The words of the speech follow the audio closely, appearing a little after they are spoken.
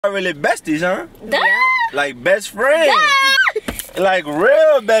Are really besties, huh? Duh. Like best friends. Duh. Like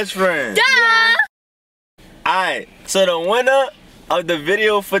real best friends. Duh. Alright, so the winner of the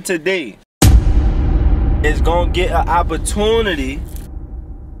video for today is gonna get an opportunity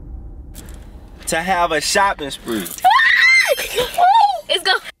to have a shopping spree. It's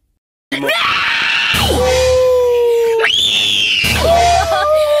go.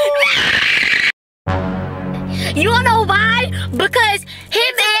 You wanna know why? Because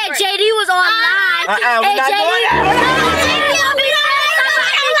him and JD was on live. We're not doing that.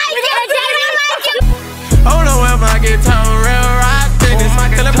 Hold on, where my guitar real rock business.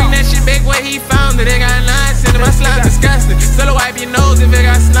 Tell him bring that shit back where he found it. They got lines in it. My slime disgusting. Still a wipe your nose if it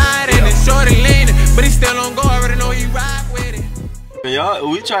got snot in it. Short and leaning, but he still don't go. I already know he rock with it. Y'all,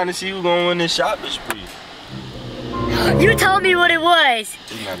 we trying to see who gonna win this shopping spree. You told me what it was.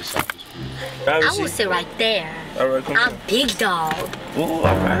 It's not a shopping spree. I will sit right there. Alright, come I'm on. big dog. Ooh,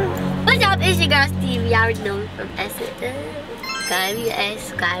 alright. What's up? It's your girl Steeviee. I already know me from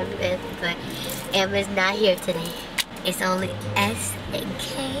Sky, but Emma's not here today. It's only S and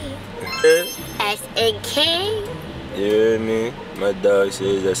K. S and K. You hear me? My dog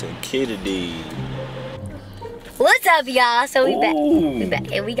says that's in K today. What's up, y'all? So we Ooh.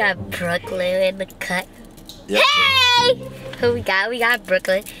 back, and we got Brooklyn in the cut. Yep. Hey! Who we got? We got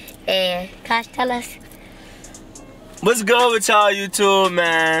Brooklyn. And Kosh, tell us. What's good with y'all YouTube,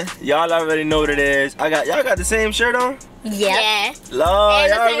 man? Y'all already know what it is. Y'all got the same shirt on? Yeah. Lord, And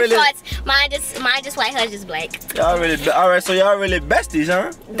y'all the same really, shorts. Mine just white, hers just black. y'all really, alright, so y'all really besties,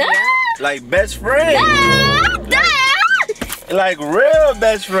 huh? Duh. Like best friends. Duh. Like real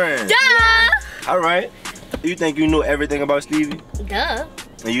best friends. Duh. Alright. You think you know everything about Steeviee? Duh.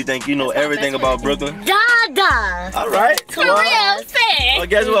 And you think you know That's my everything best about friend. Brooklyn? Duh. Alright. For real, fair. Well,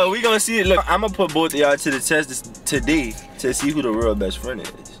 guess what? We gonna see it. Look, I'm gonna put both of y'all to the test today to see who the real best friend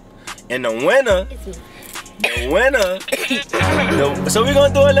is. And the winner, so we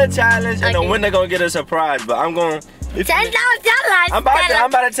gonna do a little challenge, and the winner gonna get a surprise. But I'm gonna. Tell us. I'm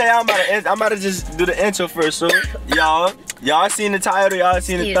about to tell y'all. I'm about to just do the intro first. So y'all seen the title, y'all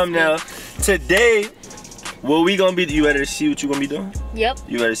seen the thumbnail. Today, what we gonna be? You ready to see what you gonna be doing? Yep.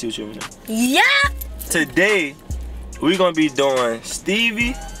 You ready to see what you gonna be doing? Yeah. Today, we gonna be doing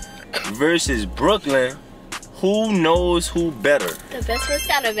Steeviee versus Brooklyn. Who knows who better? The best friends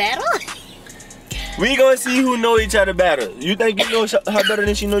got a battle. We gonna see who know each other better. You think you know her better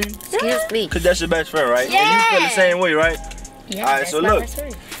than she know you? Excuse me. Cause that's your best friend, right? Yeah. And you feel the same way, right? Yeah. Alright, so look.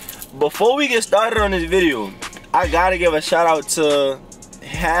 Before we get started on this video, I gotta give a shout out to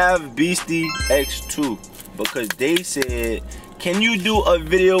Have Beastie X2 because they said, can you do a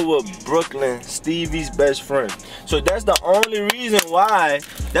video with Brooklyn, Steevie's best friend? So that's the only reason why.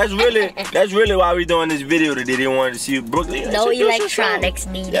 That's really why we doing this video today. They wanted to see Brooklyn. No electronics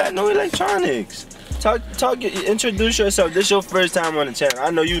needed. Yeah, no electronics. Introduce yourself. This your first time on the channel.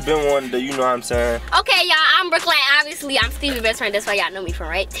 I know you've been wanting to, you know what I'm saying? Okay, y'all, I'm Brooklyn. Obviously, I'm Steevie's best friend. That's why y'all know me from,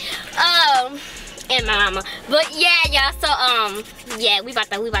 right? And my mama. But yeah, y'all, so yeah, we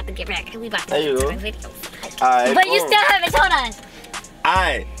about to get back. We about to get to the video. Alright. But you still haven't told us.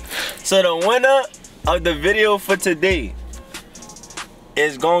 Alright. So the winner of the video for today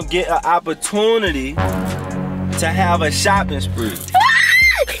is gonna get an opportunity to have a shopping spree.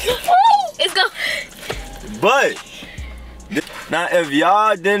 It's go. But now, if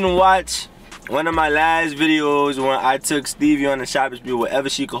y'all didn't watch one of my last videos when I took Steeviee on the shopping spree, whatever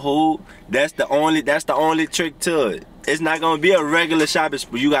she could hold, that's the only trick to it. It's not gonna be a regular shopping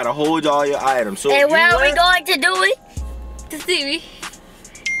spree. You gotta hold all your items. So and where are we going to do it? To Steeviee.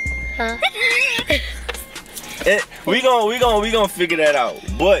 Huh? We gonna figure that out.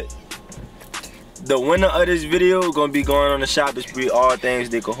 But the winner of this video gonna be going on the shopping spree, all things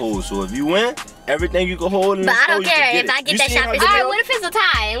they can hold. So if you win, everything you can hold in the store, I don't care if I get that shopping spree. Alright, what if it's a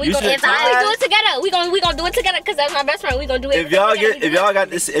tie? And we do it together. We gonna do it together because that's my best friend. We gonna do it.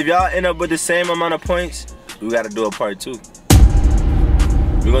 If y'all end up with the same amount of points, we gotta do a part 2.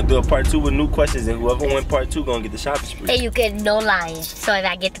 We're gonna do a part 2 with new questions, and whoever win part 2 gonna get the shopping spree. And you get no lying. So if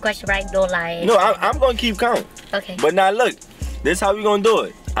I get the question right, no lying. No, I'm gonna keep count. Okay. But now look, this is how we gonna do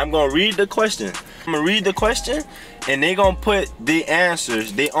it. I'm gonna read the question. I'm gonna read the question, and they gonna put the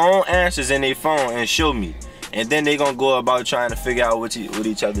answers, their own answers in their phone and show me. And then they gonna go about trying to figure out what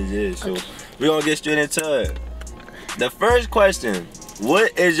each other's is. So we gonna get straight into it. The first question,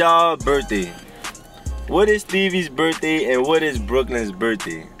 what is y'all birthday? What is Steevie's birthday and what is Brooklyn's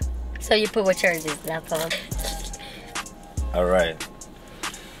birthday? So you put what yours is, not phone. Alright.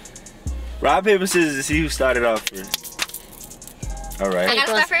 Rock, paper, scissors to see who started off first. Alright. I gotta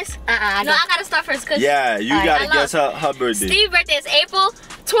start first? No, I gotta start first. Cause yeah, you gotta guess her birthday. Steve's birthday is April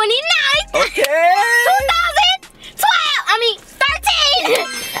 29th. Okay. 2012. I mean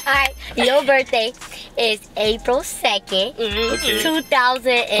 13. All right. Your birthday is April 2nd, Okay.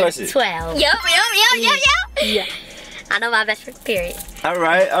 2012. Yep. Yeah. I know my best friend. Period. All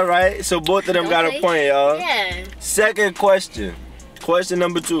right. So both of them got a point, y'all. Yeah. Second question. Question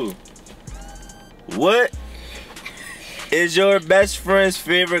number 2. What is your best friend's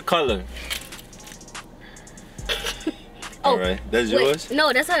favorite color? All right. That's yours?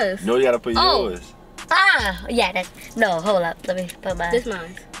 No, that's hers. No, you gotta put yours. Yeah, that's... No, hold up. Let me put mine. That's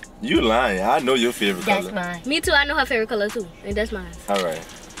mine. You lying. I know your favorite color. That's mine. Me too. I know her favorite color too. And that's mine. All right.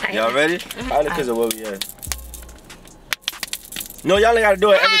 Y'all ready? All right, because of what we at. No, y'all ain't gotta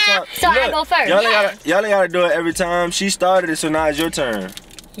do it every time. So I go first. Y'all ain't gotta do it every time. She started it, so now it's your turn.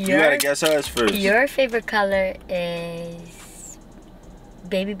 You gotta guess hers first. Your favorite color is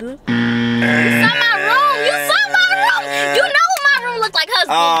baby blue. You saw my room. You know what my room look like. Hers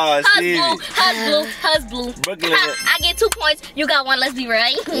blue. Brooklyn. I get 2 points. You got 1. Let's be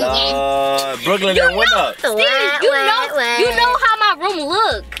right. Brooklyn then went up. Steve, you know how my room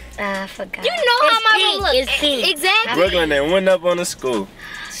look. I forgot. You know how my room look. It's pink. Exactly. Brooklyn then went up on the school.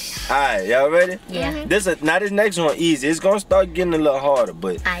 Alright, y'all ready? Yeah. This next one easy. It's gonna start getting a little harder,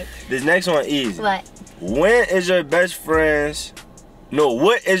 but this next one easy. What? What is your best friend's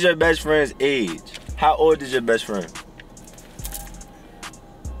age? How old is your best friend?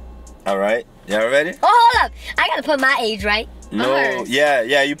 Alright, y'all ready? Oh, hold up. I gotta put my age, right? No,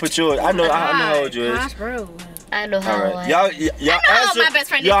 yeah, you put yours. I know how old you is. I know how old.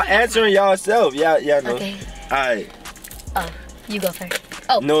 Y'all answering yourself. Yeah, no. Okay. Alright. Oh, you go first.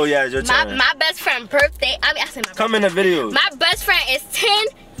 Oh. No, yeah, it's your turn. My best friend birthday. I said my birthday. Come in the video. My best friend is 10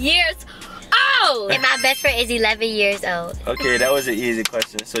 years old. And my best friend is 11 years old. Okay, that was an easy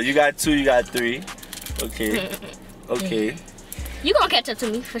question. So you got 2, you got 3. Okay. You gonna catch up to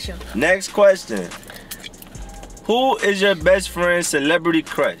me for sure. Next question. Who is your best friend's celebrity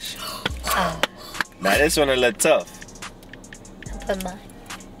crush? Now this one a little tough. I put mine.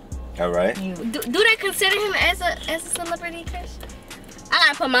 All right. Do they consider him as a celebrity crush? I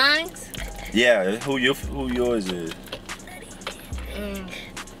gotta put mine. Yeah. Who yours is?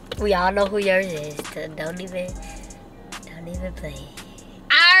 We all know who yours is. So don't even play.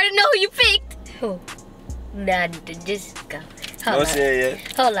 I already know who you picked. Who? Nah, just go. Don't say it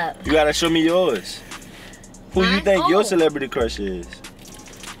yet. Hold up. You gotta show me yours. Who you think your celebrity crush is?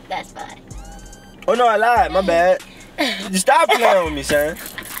 That's fine. Oh no, I lied. My bad. Stop playing with me, son.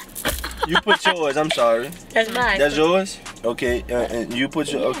 You put yours. I'm sorry. That's mine. That's yours? Okay. And you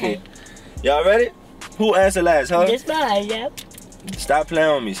put your... Okay. Y'all ready? Who answered last, huh? That's mine, yep. Stop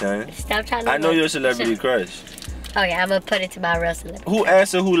playing with me, son. Stop trying to... I know your celebrity crush. Okay, I'm gonna put it to my real celebrity. Who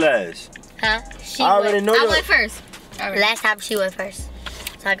answered who last? Huh? I went first. Last time she went first.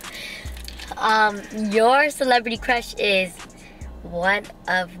 So your celebrity crush is one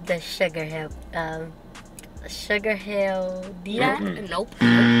of the Sugar Hill. Dida? Nope.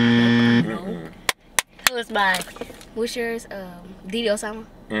 Who's mine? What's yours? Didi Osama?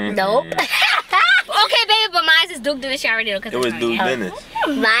 Nope. Okay, baby, but mine is Duke Dennis. You already know. It was Duke Dennis.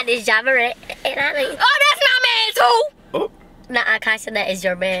 Mine is John Morant. And I mean, oh, that's my man too. Oh. Nah, Kasha, that is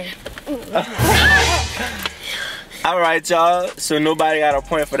your man. All right, y'all. So nobody got a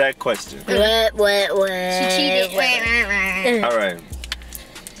point for that question. What? She cheated. All right.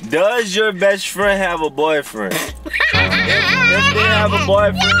 Does your best friend have a boyfriend? If they have a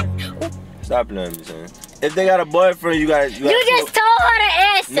boyfriend, stop playing me, son. If they got a boyfriend, you just told her to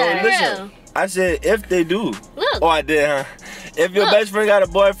answer. No, listen. I said if they do. Look. Oh, I did, huh? If your best friend got a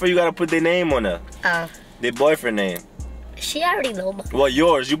boyfriend, you gotta put their name on there. Oh. Their boyfriend name. She already know mine. Well,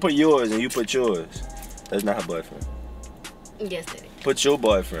 yours. You put yours and you put yours. That's not her boyfriend. Yes, it is. Put your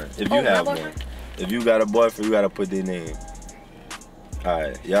boyfriend if you have one. If you got a boyfriend, you gotta put their name.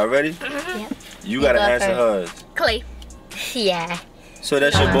 Alright, y'all ready? Yep. You gotta answer hers. Clay. Yeah. So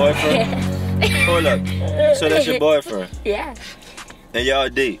that's your boyfriend? Hold up. So that's your boyfriend? Yeah. And y'all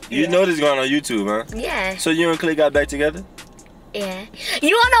date. You know this going on YouTube, huh? Yeah. So you and Clay got back together? Yeah. You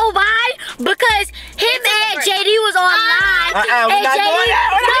don't know why? Because him and JD was on live. We're not doing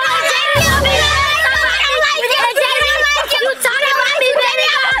that. You talking about me, baby?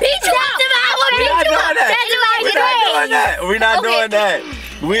 I'll beat you up. We're not doing that.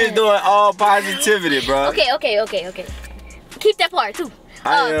 We're doing all positivity, bro. Okay. Keep that part too.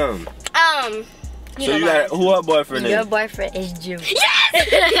 I am. So you got who her boyfriend is? Your boyfriend is Jew.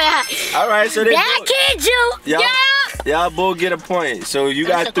 Yes! Alright, so they that kid Jew. Y'all both get a point. So you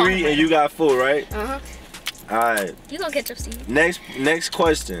got 3 and you got 4, right? Uh-huh. Alright. You gonna catch up, Steve. Next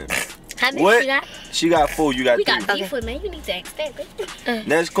question. How many What? she got? She got 4. You got 3. We got beef with, man. You need to expect it.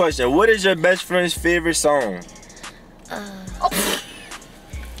 Next question. What is your best friend's favorite song? I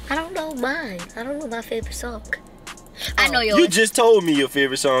don't know mine. I don't know my favorite song. I know yours. You just told me your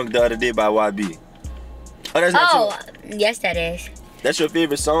favorite song the other day by YB. Oh, that's not true. Yes, that is. That's your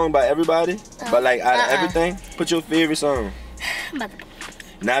favorite song by everybody? But like out of everything, put your favorite song.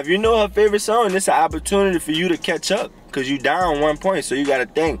 Now, if you know her favorite song, it's an opportunity for you to catch up. Because you down 1 point, so you got to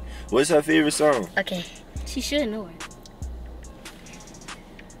think. What's her favorite song? Okay. She should know it.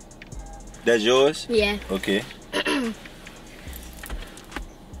 That's yours? Yeah. Okay.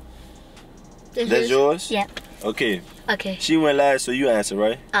 That's yours? Yep. Okay. Okay. She went last, so you answer,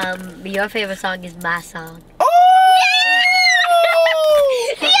 right? Your favorite song is my song. Oh!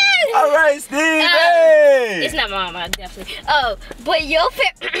 Yes! All right, Steve. It's not my mama, definitely. Oh, but your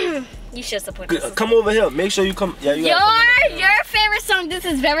favorite. You should support this. Come over here. Make sure you come. Yeah, you your favorite song. This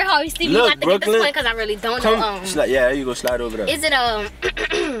is very hard, Steve. You Look, got to Brooklyn, get this point because I really don't know. yeah, there you go. Slide over there. Is it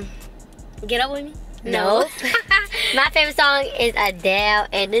Get Up With Me? No. My favorite song is Adele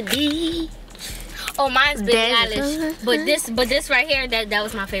and the D. Oh, mine's Billie Eilish. But this right here, that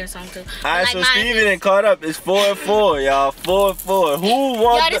was my favorite song too. All right, so Stevie done caught up. It's 4-4, y'all. 4-4. Who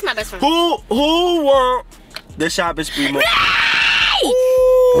won? Yo, this is my best friend. Who won the shopping spree more?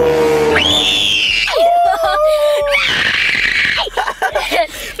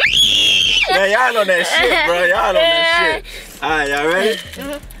 Man, y'all know that shit, bro. Y'all know that shit. All right, y'all ready?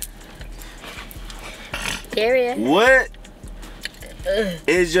 Period. What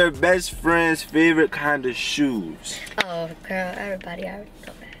is your best friend's favorite kind of shoes? Oh, girl, everybody already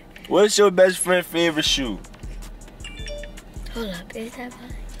know that. What's your best friend's favorite shoe? Hold up, is that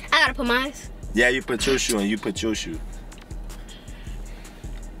mine? I gotta put mine. Yeah, you put your shoe and you put your shoe.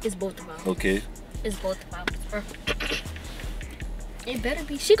 It's both of ours. Okay. It's both of ours. It better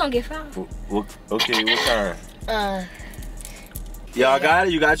be. She gonna get fouled. Okay, what kind? Y'all Yeah. got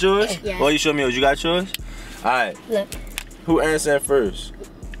it? You got yours? Yeah. Oh, you show me yours. You got yours? Alright. Look. Who answered first?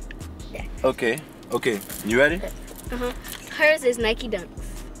 Yeah. Okay. Okay. You ready? Hers is Nike Dunks,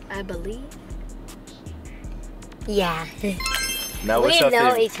 I believe. Yeah. Now, what's We her know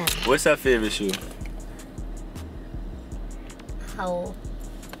favorite? each other. What's her favorite shoe? Oh.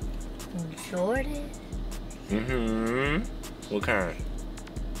 Jordan? Mm-hmm. What kind?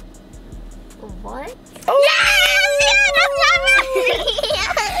 What? Yes!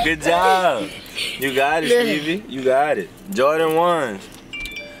 Good job. You got it, Stevie. You got it. Jordan 1s.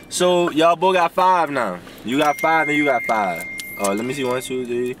 So, y'all both got 5 now. You got 5 and you got 5. Oh, let me see. 1, 2,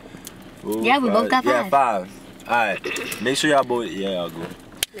 3, 4, Yeah, we both got 5. Yeah, 5. Alright. Make sure y'all both. Yeah, y'all go. Man,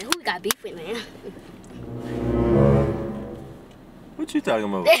 who we got beef with, man? What you talking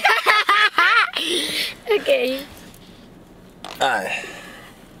about? Okay. Alright.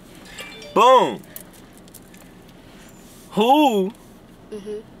 Boom. Who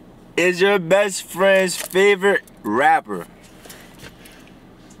is your best friend's favorite rapper?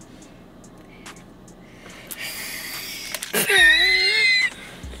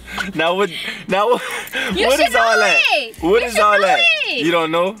 Now what is all that? What is all that? You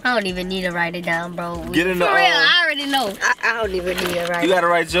don't know? I don't even need to write it down, bro. Get in the For real, I already know. I don't even need to write You it. gotta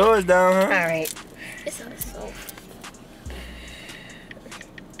write yours down, huh? Alright. It's so.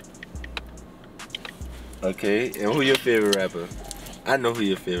 Okay, and who your favorite rapper? I know who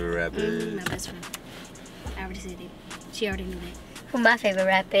your favorite rapper is. My best friend. I already said it. She already knew that. Who my favorite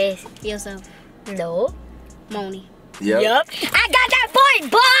rapper is? Yourself, No. Moni. Yep. I got that point,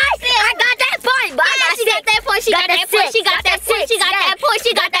 boy! I got that point, boy! She got that point. She got that point. She got that point. She got that point.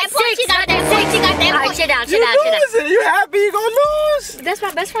 She got that point. She got that point. She got that Alright, point. sit down, You losing. You happy you gonna lose? That's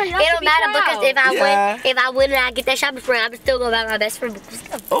my best friend. Y'all It should don't be matter proud. because if I win and I get that shopping friend, I'm still gonna buy my best friend.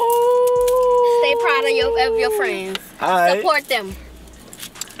 Oh. Stay proud of your friends. Alright. Support them.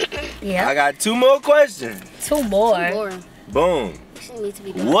 Yeah. I got 2 more questions. 2 more. Boring. Boom. She needs to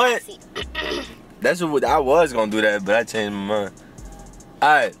be doing What? that. That's what I was gonna do that, but I changed my mind.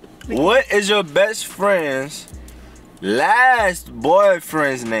 Alright. What is your best friend's last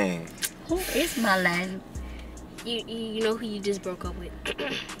boyfriend's name? Who is my last? You know who you just broke up with.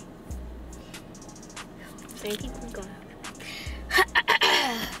 Same people going.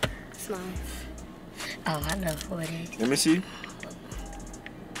 Smile. Oh, I know who it is. Let me see.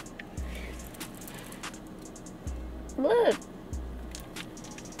 Look.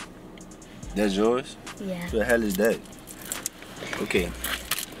 That's yours? Yeah. What the hell is that? Okay.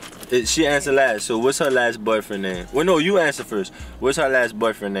 She answered last, so what's her last boyfriend name? Well, no, you answer first. What's her last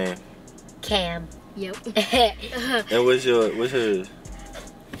boyfriend name? Cam. Yep. And what's hers?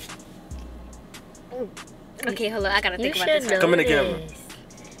 Okay, hold on. I gotta You think about should this. know Come in the this.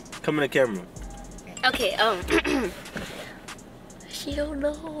 camera. Come in the camera. Okay, She don't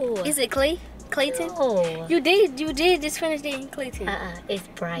know. is it Clay? Clayton? No. You did just finish dating Clayton. It's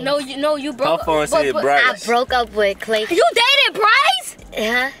Bryce. No, you broke Her phone said I Bryce. broke up with Clayton. You dated Bryce?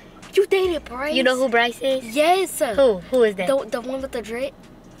 Huh? You dated Bryce? You know who Bryce is? Yes. Who? Who is that? The one with the dread?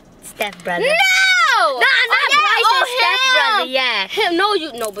 Steph brother. No! No, not Bryce. It's Steph brother. Yeah.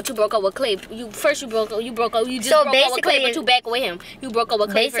 Him, but you broke up with Clay. You just broke up with Clay, but you back with him. You broke up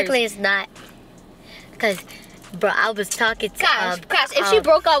with Clay Basically, it's not. Because, bro, I was talking to Gosh, if she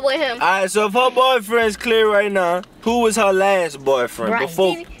broke up with him. Alright, so if her boyfriend's clear right now, who was her last boyfriend? Bryce.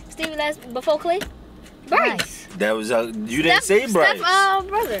 Before Stevie last before Clay? Bryce. that was you didn't say Bryce. Steph,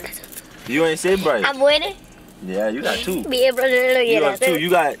 brother. You ain't say Bryce. I'm winning. Yeah, you got 2. Me and brother look You at got us.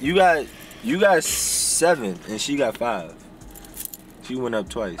 2. You got 7 and she got 5. She went up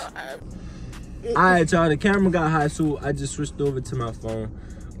twice. Alright, y'all, the camera got hot, so I just switched over to my phone.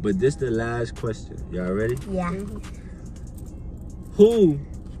 But this the last question. Y'all ready? Yeah. Who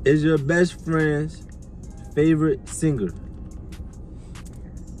is your best friend's favorite singer?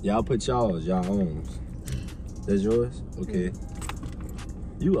 Y'all put y'all own. That's yours? Okay.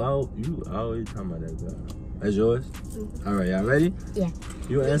 You always talking about that girl. That's yours? Alright, y'all ready? Yeah.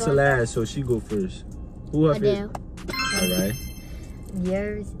 You answer last, so she go first. Who her favorite? Alright.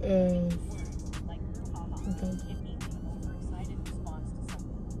 Yours is...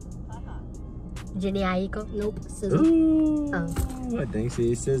 Jenny Aiko? Nope. Ooh, I think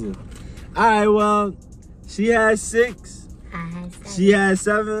she is Scissor. Alright, well, she has 6. I had 7. She has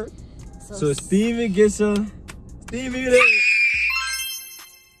 7. So Steeviee gets her. Steeviee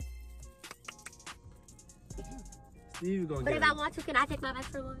gonna But get if her. I want to, can I take my best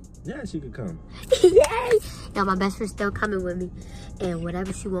friend with me? Yeah, she could come. Yay! Now my best friend's still coming with me. And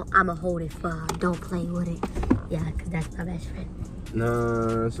whatever she want, I'ma hold it for her. Don't play with it. Yeah, because that's my best friend.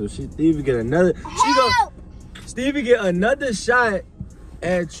 Nah, so Steeviee get another. Steeviee get another shot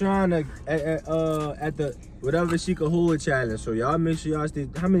at trying to at the whatever she could hold challenge. So y'all make sure y'all stay.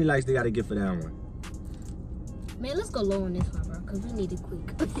 How many likes they gotta get for that one? Man, let's go low on this one, bro, because we need it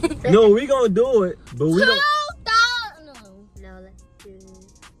quick. No, we gonna do it, but we don't. No, let's do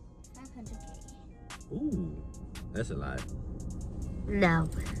 500K. Ooh, that's a lot. no.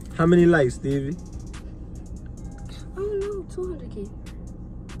 How many likes, Steeviee? I don't know, 200K.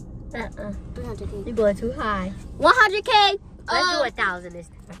 300K. You're going too high. 100K. Let's do 1,000 this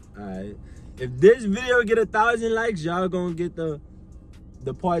time. Alright. If this video get 1,000 likes, y'all gonna get the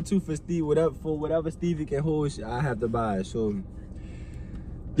part 2 for Steve, whatever Steeviee can hold. I have to buy it. So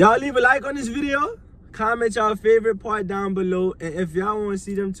y'all leave a like on this video. Comment y'all favorite part down below. And if y'all want to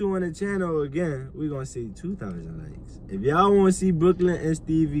see them 2 on the channel again, we gonna see 2,000 likes. If y'all want to see Brooklyn and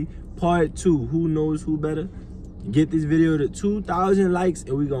Steeviee part 2, who knows who better? Get this video to 2,000 likes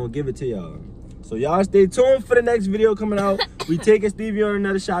and we gonna give it to y'all. So y'all stay tuned for the next video coming out. We taking Steeviee on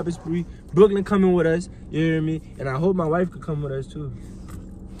another shopping spree. Brooklyn coming with us, you hear me? And I hope my wife could come with us too.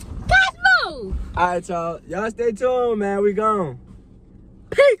 Cosmo! Alright, y'all. Y'all stay tuned, man. We gone.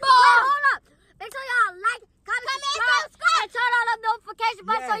 Peace! Hold up. Make sure y'all like, comment, subscribe, and turn on the notification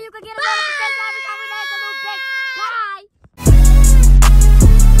button so you can get a notification every time we make a new big. Bye!